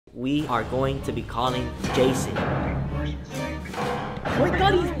We are going to be calling Jason. Oh my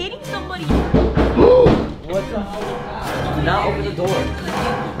god, he's hitting somebody! What the hell was that? Do not open the door.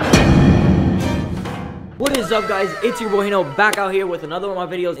 What is up, guys? It's your boy Heynelm back out here with another one of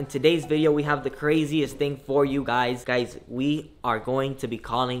my videos. In today's video, we have the craziest thing for you guys. Guys, we are going to be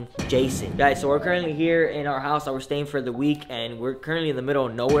calling Jason. Guys, so we're currently here in our house that we're staying for the week, and we're currently in the middle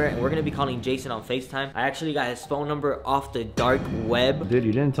of nowhere, and we're going to be calling Jason on Facetime. I actually got his phone number off the dark web. Dude,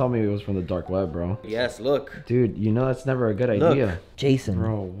 you didn't tell me it was from the dark web, bro. Yes, look. Dude, you know that's never a good idea. Jason.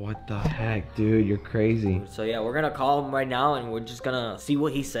 Bro, what the heck, dude? You're crazy. So yeah, we're gonna call him right now, and we're just gonna see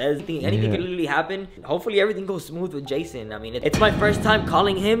what he says. Anything could literally happen. Hopefully everything goes smooth with Jason. I mean, it's my first time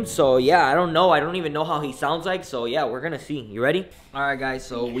calling him, so yeah, I don't know. I don't even know how he sounds like, so yeah, we're gonna see. You ready? All right, guys,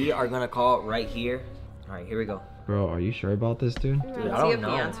 so we are gonna call right here. All right, here we go. Bro, are you sure about this, dude? Dude, I don't know.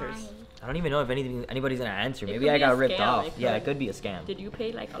 I don't even know if anybody's gonna answer. Maybe I got ripped off. Yeah, it could be a scam. Did you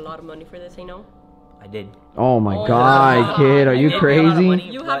pay like a lot of money for this, you know? I did. Oh my god, kid, are you crazy?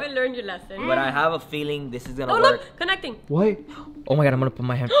 You haven't learned your lesson. But I have a feeling this is gonna work. Look, connecting. What? Oh my god, I'm gonna put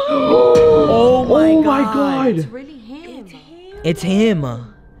my hand. Oh my god. It's really him. It's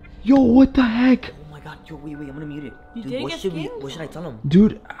him. Yo, what the heck? Oh my god, yo, wait, I'm gonna mute it. You Dude, did what get should I tell him?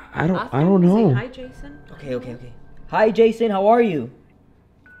 Dude, I don't know. Say hi, Jason. Okay. Hi, Jason, how are you?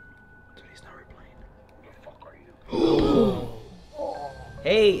 Dude, he's not replying. Who the fuck are you?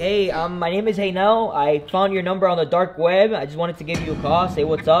 Hey, my name is Heynelm. I found your number on the dark web. I just wanted to give you a call, say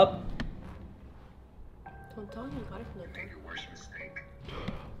what's up. Don't tell him you got it from the dark. Your worst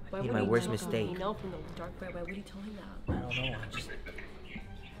mistake. My worst mistake. Heynelm from the dark web. Why would he tell him that?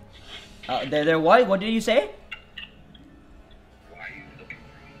 I don't know. They're what? What did you say?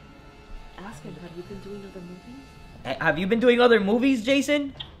 Ask him, have you been doing other movies? Have you been doing other movies,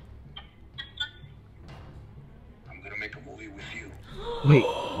 Jason? I'm gonna make a movie with you. Wait,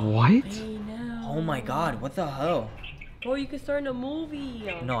 what? Oh my god, what the hell? Bro, you could start in a movie.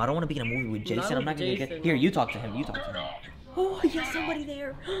 No, I don't want to be in a movie with Jason. I'm not gonna get. Here, you talk to him. Oh, he has somebody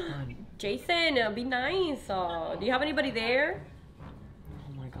there. Jason, be nice. Do you have anybody there?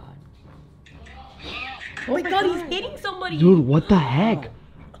 Oh my god. Oh my god, he's hitting somebody. Dude, what the heck?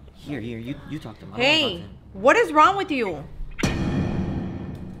 Here, you talk to him. Hey, what is wrong with you?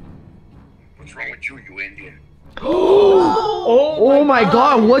 What's wrong with you, you Indian? Oh my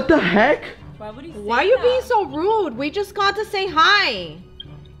god, what the heck? Why would he say Why are you that? being so rude? We just got to say hi.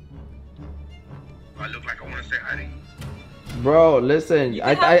 I look like I want to say hi to you. Bro, listen,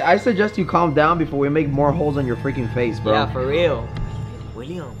 I suggest you calm down before we make more holes on your freaking face, bro. Yeah, for real.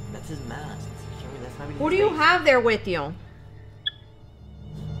 William, that's his mask. That's not even Who his do you face. have there with you? I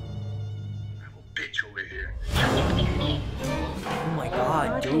have a bitch over here. Oh my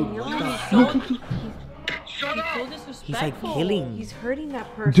god, dude. What the Shut up! So disrespectful. He's like killing. He's hurting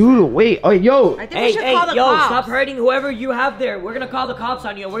that person. Dude, wait, oh, yo. I think we should call the yo, cops. stop hurting whoever you have there. We're gonna call the cops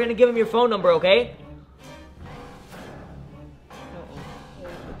on you. We're gonna give him your phone number, okay?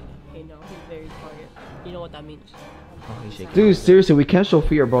 Hey, no, he's very target. You know what that means. Dude, seriously, we can't show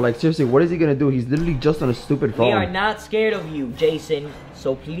fear, bro. Like, seriously, what is he gonna do? He's literally just on a stupid phone. We are not scared of you, Jason.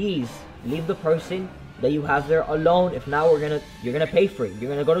 So please, leave the person that you have there alone. If not, you're gonna pay for it.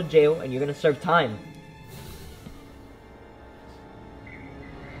 You're gonna go to jail and you're gonna serve time.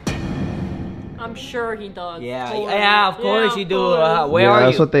 I'm sure he does. Yeah, Totally. yeah, of course you do. Where yeah, are you?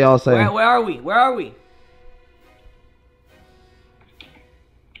 that's what they all say. Where are we? Where are we?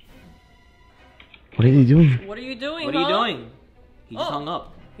 What is he doing? What are you doing? What are you doing? He just hung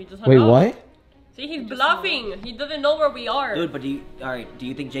up. He just hung Wait, up. what? See, he's bluffing. He doesn't know where we are. Dude, but do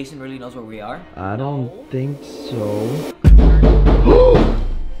you think Jason really knows where we are? I don't think so.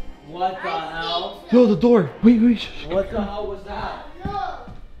 What the hell? Yo, the door. Wait. What the hell was that?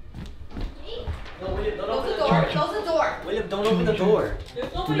 No, William, don't open the door. Close the door. William, don't open the door.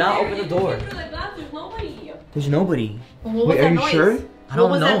 There's nobody Do not there. open the You door. can see through the glass. There's nobody. There's nobody. What was Wait, that are you noise? sure? I don't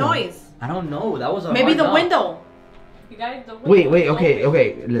What was know. that noise? I don't know. That was a Maybe hard the knock. window. You guys, the Wait, window is okay.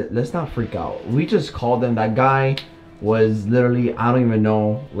 open. Let's not freak out. We just called them. That guy was literally, I don't even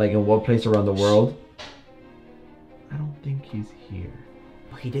know, like in what place around the world. I don't think he's here.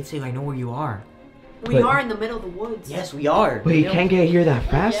 But he did say, I know where you are. We But- are in the middle of the woods. Yes, we are. But he can't get here that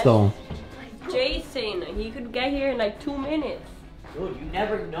fast, Yes. though. Jason, he could get here in like 2 minutes. Dude, you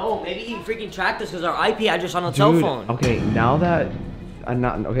never know. Maybe he freaking tracked us because our IP address on the cell phone. Okay, now that I'm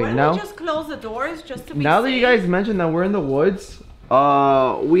not okay Why now. don't we just close the doors just to be Now that you guys mentioned that we're in the woods,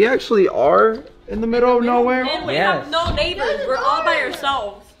 we actually are in the middle of nowhere. And we Yes. have no neighbors. We're all by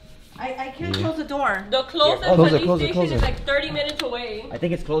ourselves. I can't close the door. The closest Close it, police close it, station close is it. like 30 minutes away. I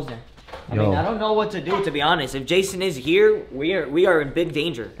think it's closed now. I mean, I don't know what to do, to be honest. If Jason is here, we are in big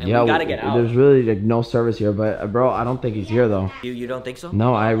danger, and we gotta get out. There's really like no service here, but bro, I don't think he's here though. You don't think so?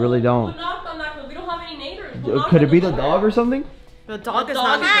 No, I really don't. Who knocked on that? We don't have any neighbors. Could it be the dog or something? The dog is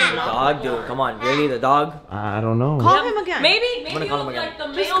not here. Dog, dude, come on, really, the dog? I don't know. Call him again. Maybe I'm gonna it call was him again. like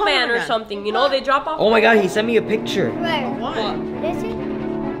the Just call him mailman or again. something. You know, they drop off. Oh my God, he sent me a picture. What?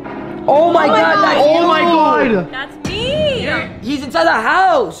 Oh my God, that's Oh you. my God! That's me. He's inside the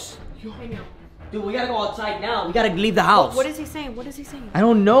house. Dude, we gotta go outside now. We gotta leave the house. What is he saying? What is he saying? I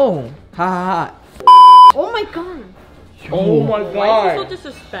don't know. Ha ha Oh my God. ha. Oh my Why is God. he so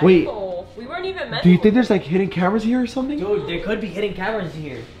disrespectful? Wait. We weren't even meant Do you to. think there's like hidden cameras here or something? Dude, there could be hidden cameras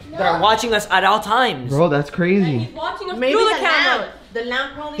here that are watching us at all times. Bro, that's And crazy. he's watching us Maybe through the the camera. lamp. The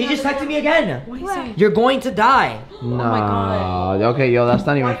lamp probably. He just texted me again. What is he saying? You're going to die. Nah. Okay, yo, that's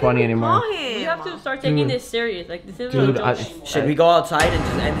not even funny anymore. Call him. We have to start taking this serious. Like this isn't Dude, a joke. Should we go outside and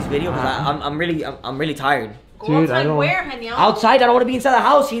just end this video? Cause I'm really tired. Go Dude, outside I don't- where, Heynelm? Outside, I don't want to be inside the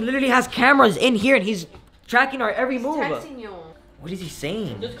house. He literally has cameras in here and he's tracking our every move. Texting you. What is he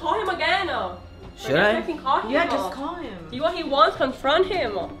saying? Just call him again. Should I? Call him. Yeah, just call him. See what he wants. Confront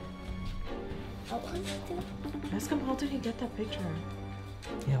him. Ask him how did he get that picture?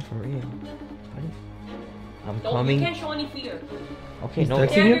 Yeah, for real. I'm Don't. You coming. can't show any fear. Okay, no.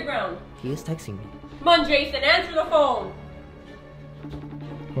 texting Stand you? your ground. He is texting me. Come on, Jason. Answer the phone.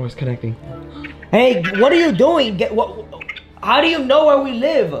 Oh, it's connecting. Hey, what are you doing? Get what? How do you know where we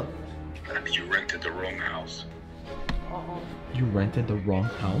live? You rented the wrong house. You rented the wrong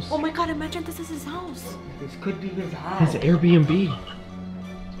house? Oh my God! Imagine this is his house. This could be his house. It's Airbnb.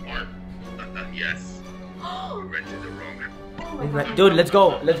 Smart. Yes. You rented the wrong house. Dude, let's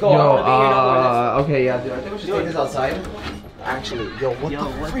go. Let's go. Yo, I wanna be here no more. Let's- okay, yeah, dude, I think we should take this outside. Actually, yo, what Yo, the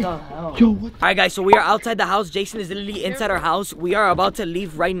what freak? the hell? Yo, what? Alright guys, so we are outside the house. Jason is literally inside our house. We are about to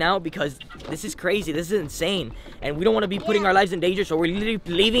leave right now because this is crazy. This is insane. And we don't want to be putting our lives in danger. So we're literally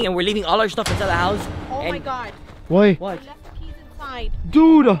leaving and we're leaving all our stuff inside the house. Oh and my God! Why? What? He left the keys inside.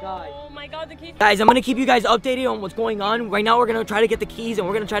 Dude! Oh my God, the keys. Guys, I'm going to keep you guys updated on what's going on. Right now, we're going to try to get the keys and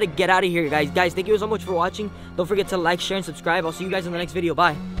we're going to try to get out of here, guys. Guys, thank you so much for watching. Don't forget to like, share, and subscribe. I'll see you guys in the next video.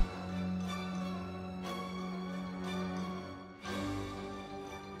 Bye.